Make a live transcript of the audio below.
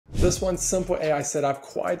This one simple AI setup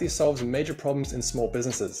quietly solves major problems in small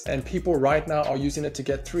businesses, and people right now are using it to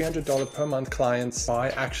get $300 per month clients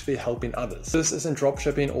by actually helping others. This isn't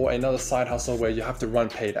dropshipping or another side hustle where you have to run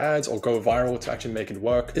paid ads or go viral to actually make it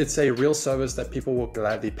work. It's a real service that people will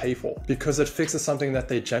gladly pay for because it fixes something that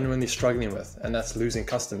they're genuinely struggling with, and that's losing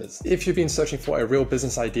customers. If you've been searching for a real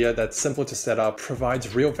business idea that's simple to set up,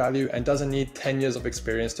 provides real value, and doesn't need 10 years of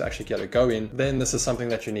experience to actually get it going, then this is something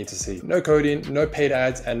that you need to see. No coding, no paid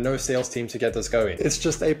ads, and no sales team to get this going. It's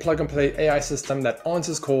just a plug and play AI system that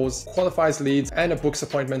answers calls, qualifies leads, and books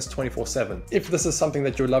appointments 24/7. If this is something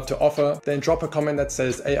that you would love to offer, then drop a comment that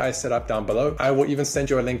says AI setup down below. I will even send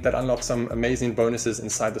you a link that unlocks some amazing bonuses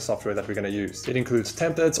inside the software that we're going to use. It includes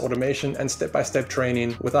templates, automation, and step-by-step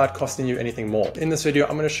training without costing you anything more. In this video,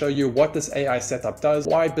 I'm going to show you what this AI setup does,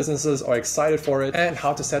 why businesses are excited for it, and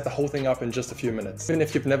how to set the whole thing up in just a few minutes. Even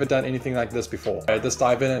if you've never done anything like this before. Alright, let's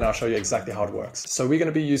dive in and I'll show you exactly how it works. So we're going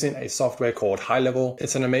to be using a software called GoHighLevel.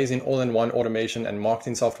 It's an amazing all-in-one automation and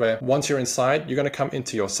marketing software. Once you're inside, you're going to come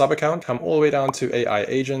into your sub account, come all the way down to AI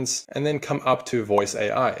agents, and then come up to voice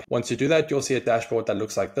AI. Once you do that, you'll see a dashboard that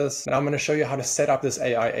looks like this. And I'm going to show you how to set up this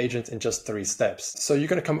AI agent in just 3 steps. So you're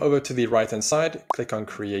going to come over to the right-hand side, click on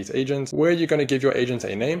create agent, where you're going to give your agent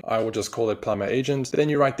a name. I will just call it plumber agent. Then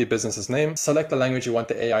you write the business's name, select the language you want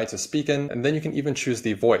the AI to speak in, and then you can even choose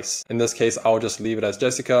the voice. In this case, I'll just leave it as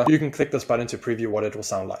Jessica. You can click this button to preview what it will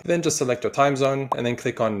sound like. Then just select your time zone and then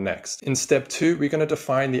click on next. In step 2, we're going to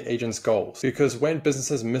define the agent's goals, because when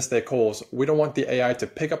businesses miss their calls, we don't want the AI to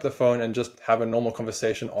pick up the phone and just have a normal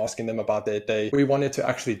conversation asking them about their day. We want it to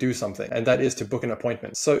actually do something, and that is to book an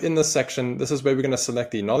appointment. So in this section, this is where we're going to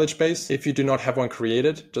select the knowledge base. If you do not have one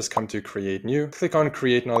created, just come to create new, click on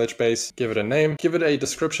create knowledge base, give it a name, give it a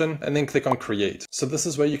description, and then click on create. So this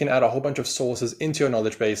is where you can add a whole bunch of sources into your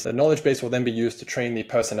knowledge base. The knowledge base will then be used to train the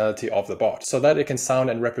personality of the bot so that it can sound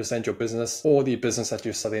and represent your business or the business that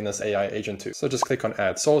you're selling this AI agent to. So just click on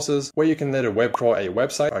add sources, where you can let it web crawl a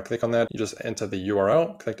website. I click on that, you just enter the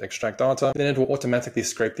URL, click extract data, then it will automatically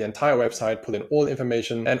scrape the entire website, pull in all the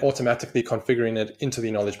information, and automatically configuring it into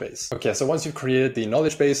the knowledge base. Okay, so once you've created the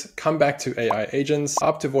knowledge base, come back to AI agents,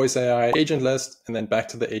 up to voice AI, agent list, and then back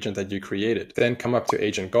to the agent that you created. Then come up to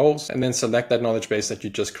agent goals, and then select that knowledge base that you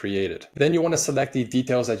just created. Then you want to select the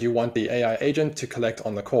details that you want the AI agent to collect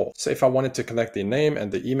on the call. So if I wanted to collect the name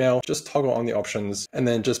and the email, just toggle on the options. And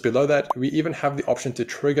then just below that, we even have the option to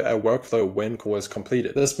trigger a workflow when call is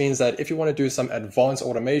completed. This means that if you want to do some advanced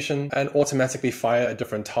automation and automatically fire a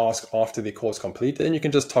different task after the call is complete, then you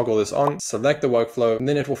can just toggle this on, select the workflow, and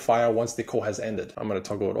then it will fire once the call has ended. I'm going to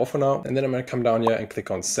toggle it off for now, and then I'm going to come down here and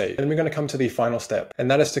click on save. And we're going to come to the final step, and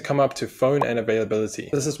that is to come up to phone and availability.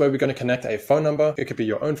 This is where we're going to connect a phone number. It could be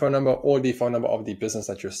your own phone number or the phone number of the business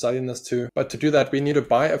that you're selling this to. But to do that, we need to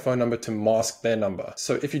buy a phone number to mask their number.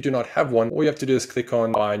 So if you do not have one, all you have to do is click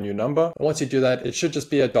on buy a new number. And once you do that, it should just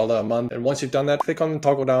be $1 a month. And once you've done that, click on the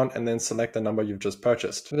toggle down and then select the number you've just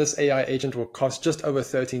purchased. This AI agent will cost just over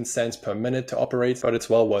 13 cents per minute to operate, but it's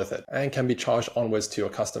well worth it and can be charged onwards to your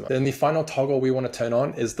customer. Then the final toggle we want to turn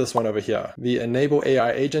on is this one over here, the enable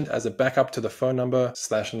AI agent as a backup to the phone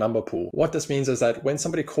number/number pool. What this means is that when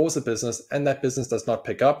somebody calls a business and that business does not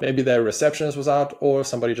pick up, maybe their receptionist was out or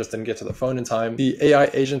somebody just didn't get to the phone in time, the AI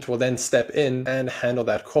agent will then step in and handle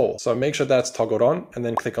that call. So make sure that's toggled on and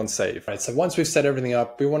then click on save. All right, so once we've set everything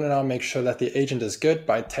up, we want to now make sure that the agent is good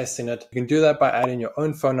by testing it. You can do that by adding your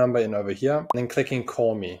own phone number in over here and then clicking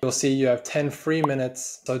call me. You'll see you have 10 free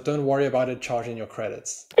minutes, so don't worry about it charging your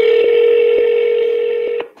credits.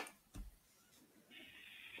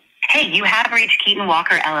 Hey, you have reached Keaton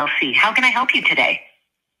Walker LLC. How can I help you today?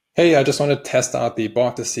 Hey, I just want to test out the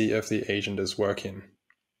bot to see if the agent is working.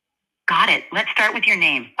 Got it. Let's start with your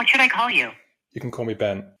name. What should I call you? You can call me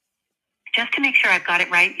Ben. Just to make sure I've got it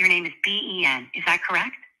right, your name is B-E-N. Is that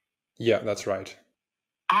correct? Yeah, that's right.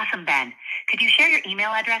 Awesome, Ben. Could you share your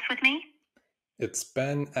email address with me? It's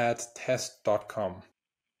ben@test.com.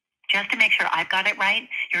 Just to make sure I've got it right,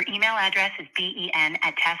 your email address is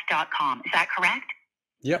ben@test.com. Is that correct?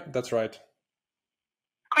 Yep, that's right.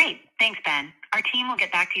 Great. Thanks, Ben. Our team will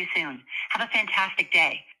get back to you soon. Have a fantastic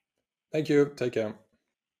day. Thank you. Take care.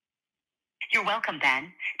 You're welcome,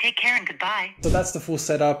 Ben. Take care and goodbye. So that's the full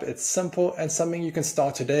setup. It's simple and something you can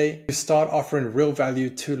start today to start offering real value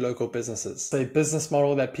to local businesses. It's a business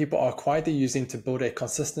model that people are quietly using to build a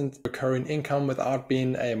consistent recurring income without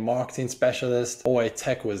being a marketing specialist or a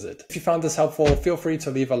tech wizard. If you found this helpful, feel free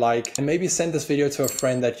to leave a like and maybe send this video to a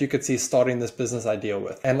friend that you could see starting this business idea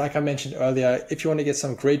with. And like I mentioned earlier, if you want to get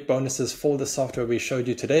some great bonuses for the software we showed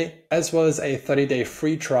you today, as well as a 30-day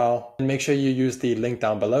free trial, and make sure you use the link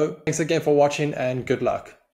down below. Thanks again for watching and good luck.